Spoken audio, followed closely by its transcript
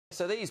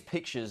So these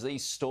pictures,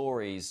 these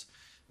stories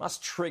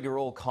must trigger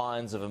all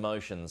kinds of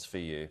emotions for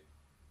you.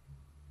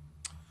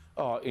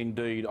 Oh,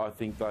 indeed, I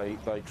think they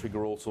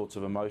trigger all sorts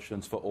of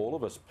emotions for all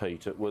of us,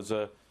 Pete. It was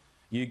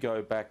you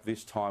go back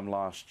this time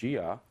last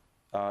year,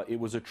 it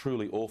was a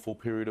truly awful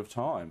period of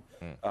time.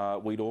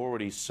 We'd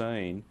already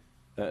seen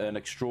an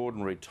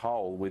extraordinary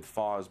toll with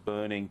fires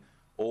burning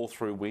all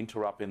through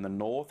winter up in the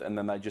north, and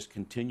then they just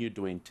continued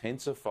to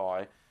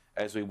intensify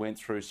as we went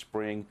through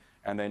spring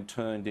and then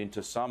turned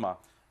into summer.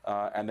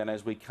 And then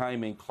as we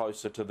came in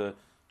closer to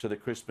the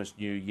Christmas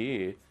New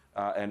Year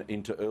and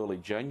into early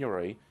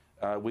January,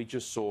 we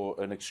just saw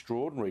an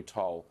extraordinary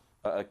toll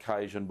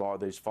occasioned by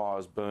these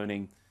fires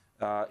burning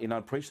in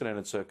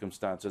unprecedented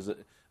circumstances,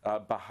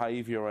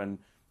 behaviour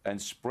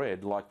and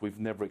spread like we've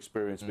never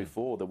experienced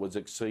before, that was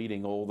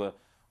exceeding all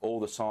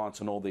the science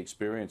and all the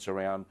experience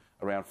around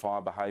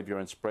fire behaviour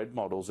and spread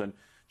models. And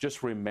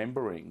just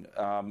remembering,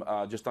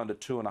 just under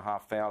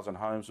 2,500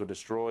 homes were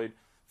destroyed,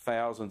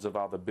 thousands of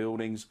other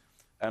buildings,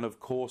 and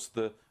of course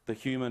the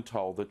human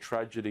toll, the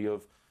tragedy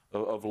of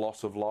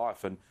loss of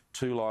life. And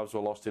 2 lives were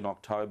lost in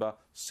October,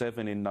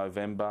 7 in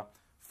November,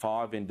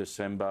 5 in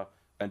December,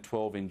 and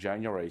 12 in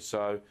January.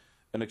 So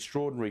an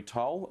extraordinary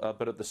toll,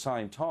 but at the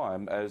same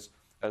time, as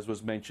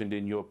was mentioned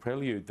in your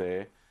prelude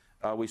there,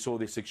 we saw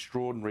this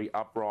extraordinary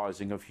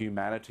uprising of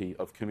humanity,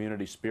 of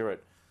community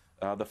spirit.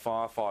 The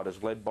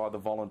firefighters, led by the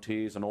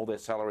volunteers and all their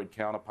salaried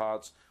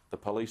counterparts, the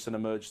police and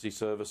emergency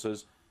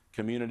services,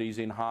 communities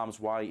in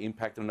harm's way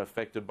impacted and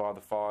affected by the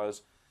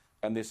fires,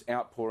 and this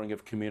outpouring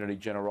of community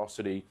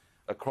generosity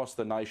across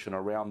the nation,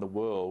 around the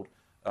world,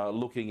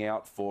 looking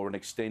out for and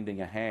extending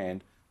a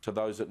hand to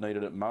those that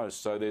needed it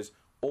most. So there's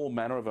all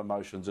manner of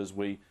emotions as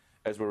we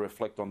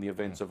reflect on the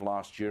events of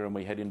last year and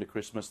we head into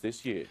Christmas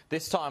this year.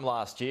 This time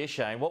last year,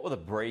 Shane, what were the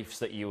briefs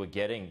that you were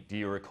getting, do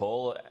you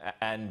recall,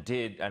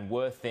 and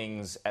were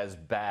things as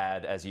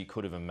bad as you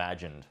could have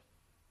imagined?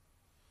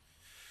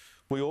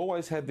 We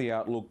always had the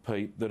outlook,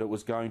 Pete, that it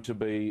was going to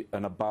be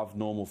an above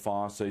normal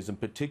fire season,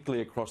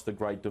 particularly across the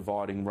Great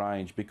Dividing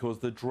Range, because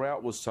the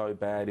drought was so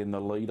bad in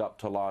the lead up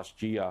to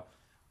last year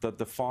that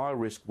the fire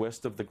risk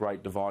west of the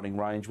Great Dividing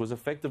Range was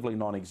effectively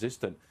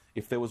non-existent.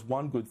 If there was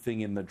one good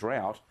thing in the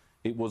drought,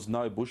 it was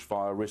no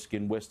bushfire risk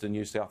in Western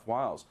New South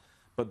Wales.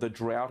 But the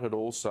drought had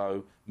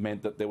also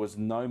meant that there was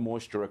no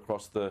moisture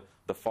across the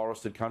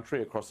forested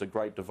country, across the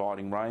Great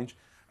Dividing Range,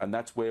 and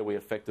that's where we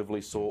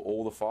effectively saw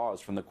all the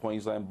fires from the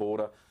Queensland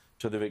border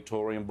to the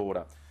Victorian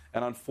border.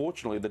 And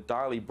unfortunately, the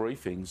daily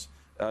briefings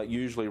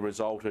usually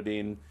resulted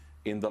in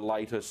the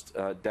latest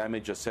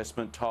damage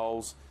assessment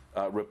tolls,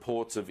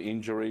 reports of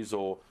injuries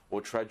or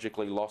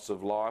tragically loss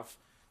of life,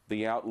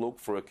 the outlook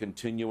for a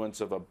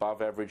continuance of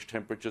above average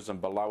temperatures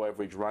and below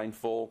average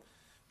rainfall.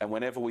 And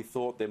whenever we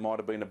thought there might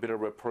have been a bit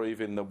of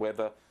reprieve in the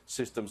weather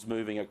systems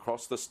moving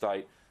across the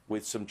state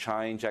with some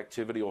change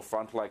activity or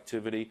frontal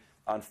activity,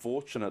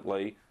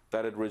 unfortunately,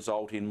 that'd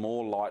result in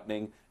more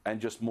lightning and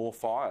just more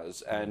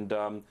fires. And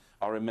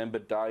I remember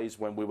days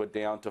when we were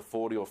down to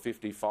 40 or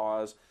 50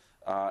 fires,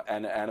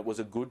 and it was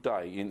a good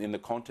day in the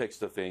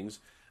context of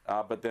things,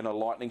 but then a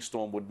lightning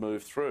storm would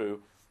move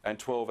through, and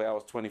 12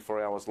 hours,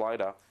 24 hours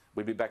later,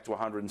 we'd be back to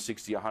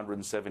 160,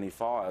 170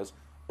 fires,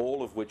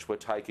 all of which were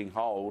taking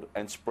hold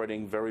and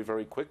spreading very,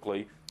 very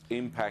quickly,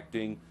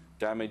 impacting,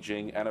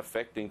 damaging and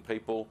affecting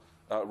people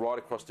right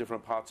across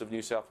different parts of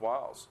New South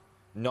Wales.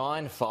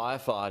 9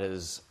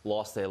 firefighters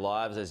lost their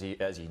lives,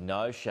 as you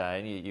know,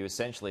 Shane. You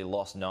essentially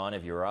lost 9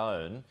 of your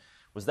own.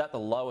 Was that the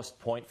lowest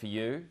point for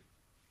you?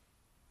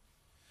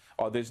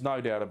 Oh, there's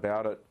no doubt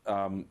about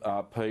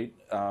it, Pete.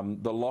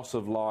 The loss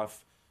of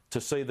life,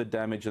 to see the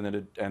damage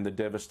and the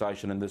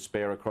devastation and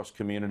despair across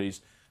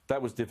communities,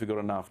 that was difficult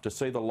enough. To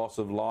see the loss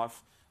of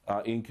life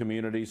in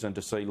communities and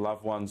to see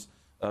loved ones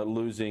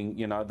losing,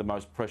 the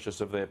most precious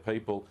of their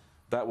people,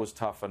 that was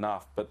tough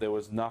enough. But there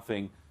was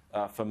nothing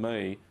for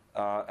me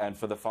and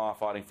for the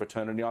firefighting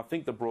fraternity, I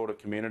think the broader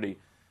community,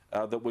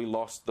 that we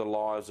lost the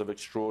lives of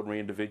extraordinary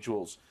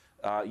individuals.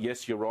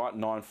 Yes, you're right,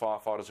 9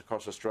 firefighters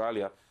across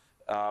Australia.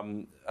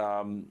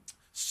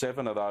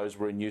 7 of those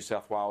were in New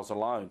South Wales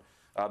alone.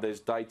 There's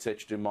dates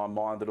etched in my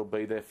mind that'll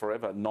be there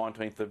forever.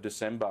 19th of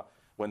December,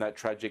 when that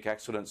tragic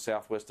accident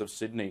southwest of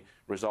Sydney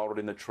resulted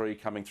in the tree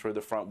coming through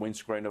the front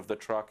windscreen of the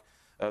truck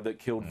that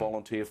killed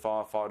volunteer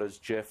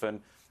firefighters Jeff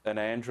and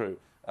Andrew.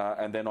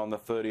 And then on the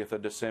 30th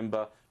of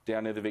December,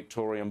 down near the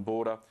Victorian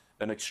border,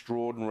 an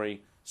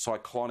extraordinary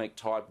cyclonic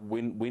type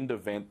wind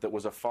event that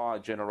was a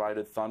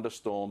fire-generated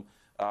thunderstorm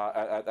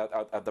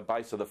at the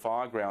base of the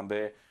fireground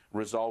there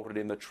resulted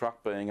in the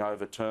truck being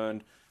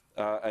overturned,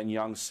 and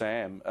young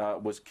Sam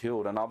was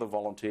killed, another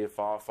volunteer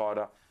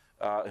firefighter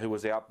who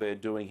was out there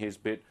doing his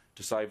bit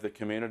to save the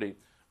community.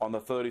 On the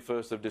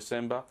 31st of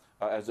December,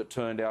 as it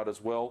turned out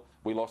as well,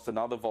 we lost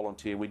another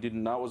volunteer. We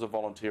didn't know it was a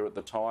volunteer at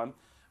the time,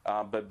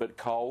 but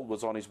Cole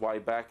was on his way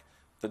back,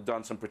 had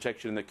done some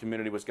protection in the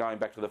community, was going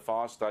back to the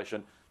fire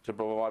station to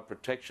provide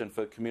protection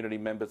for community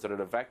members that had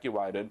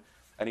evacuated,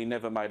 and he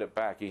never made it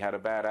back. He had a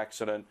bad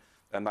accident,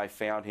 and they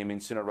found him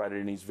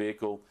incinerated in his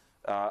vehicle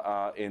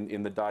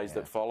in the days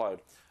that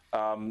followed.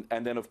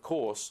 And then, of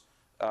course,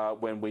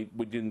 when we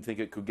didn't think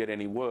it could get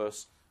any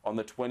worse, on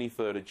the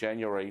 23rd of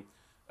January,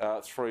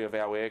 three of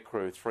our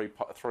aircrew, three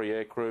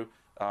aircrew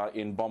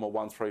in Bomber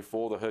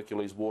 134, the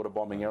Hercules water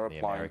bombing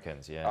aeroplane, the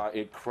Americans, yeah.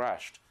 it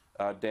crashed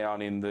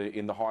down in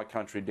the high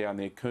country down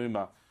near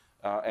Cooma,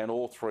 and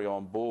all three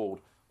on board,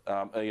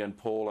 Ian,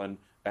 Paul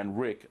and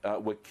Rick,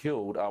 were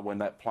killed when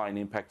that plane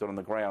impacted on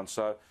the ground.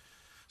 So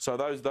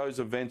those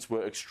events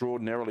were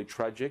extraordinarily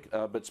tragic,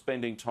 but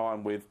spending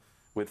time with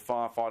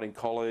firefighting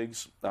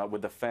colleagues,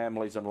 with the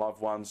families and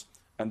loved ones,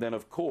 and then,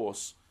 of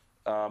course,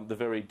 the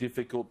very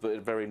difficult, the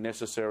very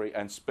necessary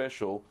and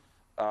special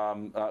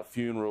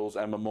funerals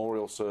and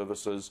memorial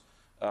services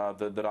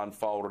that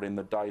unfolded in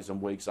the days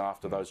and weeks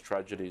after those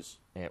tragedies.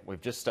 Yeah,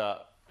 we've just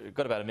we've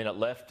got about a minute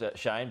left,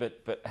 Shane,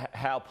 but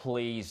how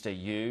pleased are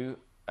you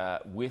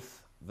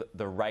with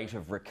the rate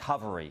of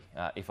recovery,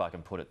 if I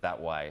can put it that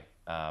way,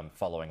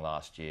 following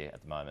last year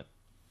at the moment?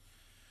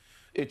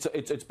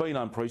 It's been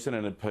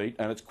unprecedented, Pete,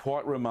 and it's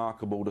quite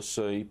remarkable to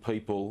see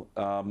people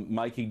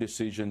making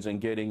decisions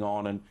and getting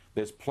on. And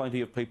there's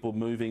plenty of people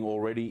moving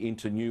already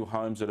into new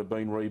homes that have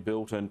been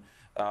rebuilt and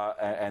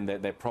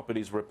their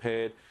properties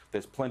repaired.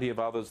 There's plenty of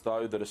others,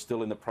 though, that are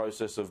still in the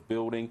process of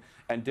building.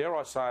 And dare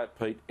I say it,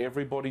 Pete,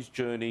 everybody's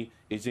journey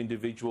is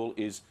individual,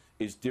 is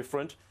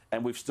different.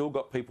 And we've still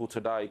got people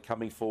today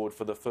coming forward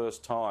for the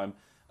first time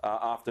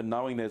after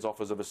knowing there's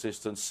offers of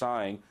assistance,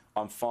 saying,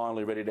 I'm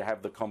finally ready to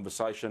have the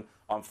conversation.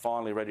 I'm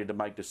finally ready to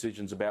make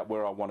decisions about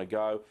where I want to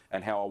go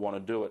and how I want to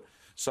do it.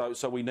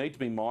 So we need to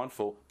be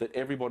mindful that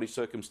everybody's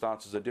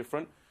circumstances are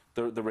different.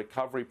 The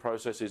recovery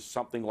process is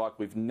something like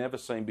we've never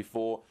seen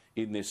before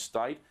in this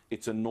state.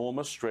 It's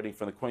enormous, stretching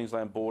from the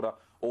Queensland border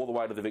all the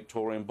way to the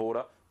Victorian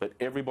border, but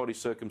everybody's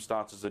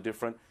circumstances are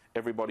different.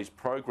 Everybody's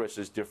progress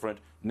is different,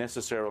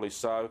 necessarily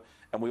so,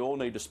 and we all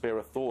need to spare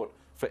a thought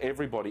for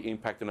everybody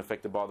impacted and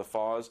affected by the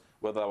fires,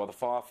 whether they were the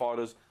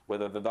firefighters,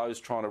 whether they're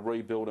those trying to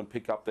rebuild and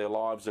pick up their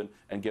lives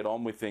and get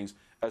on with things.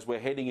 As we're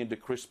heading into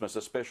Christmas,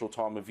 a special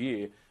time of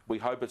year, we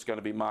hope it's going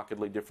to be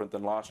markedly different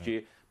than last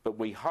year, but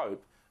we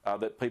hope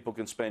that people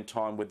can spend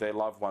time with their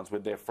loved ones,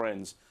 with their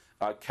friends,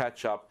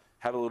 catch up,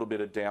 have a little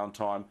bit of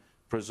downtime,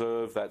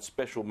 preserve that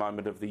special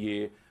moment of the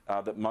year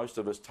that most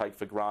of us take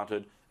for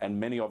granted, and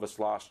many of us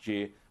last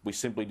year, we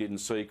simply didn't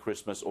see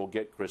Christmas or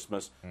get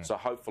Christmas. So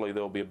hopefully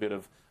there'll be a bit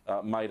of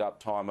made-up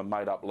time and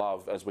made-up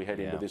love as we head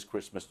into this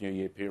Christmas, New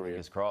Year period.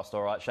 Fingers crossed.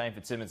 All right, Shane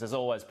Fitzsimmons, as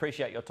always,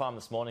 appreciate your time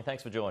this morning.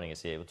 Thanks for joining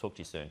us here. We'll talk to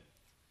you soon.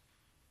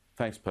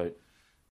 Thanks, Pete.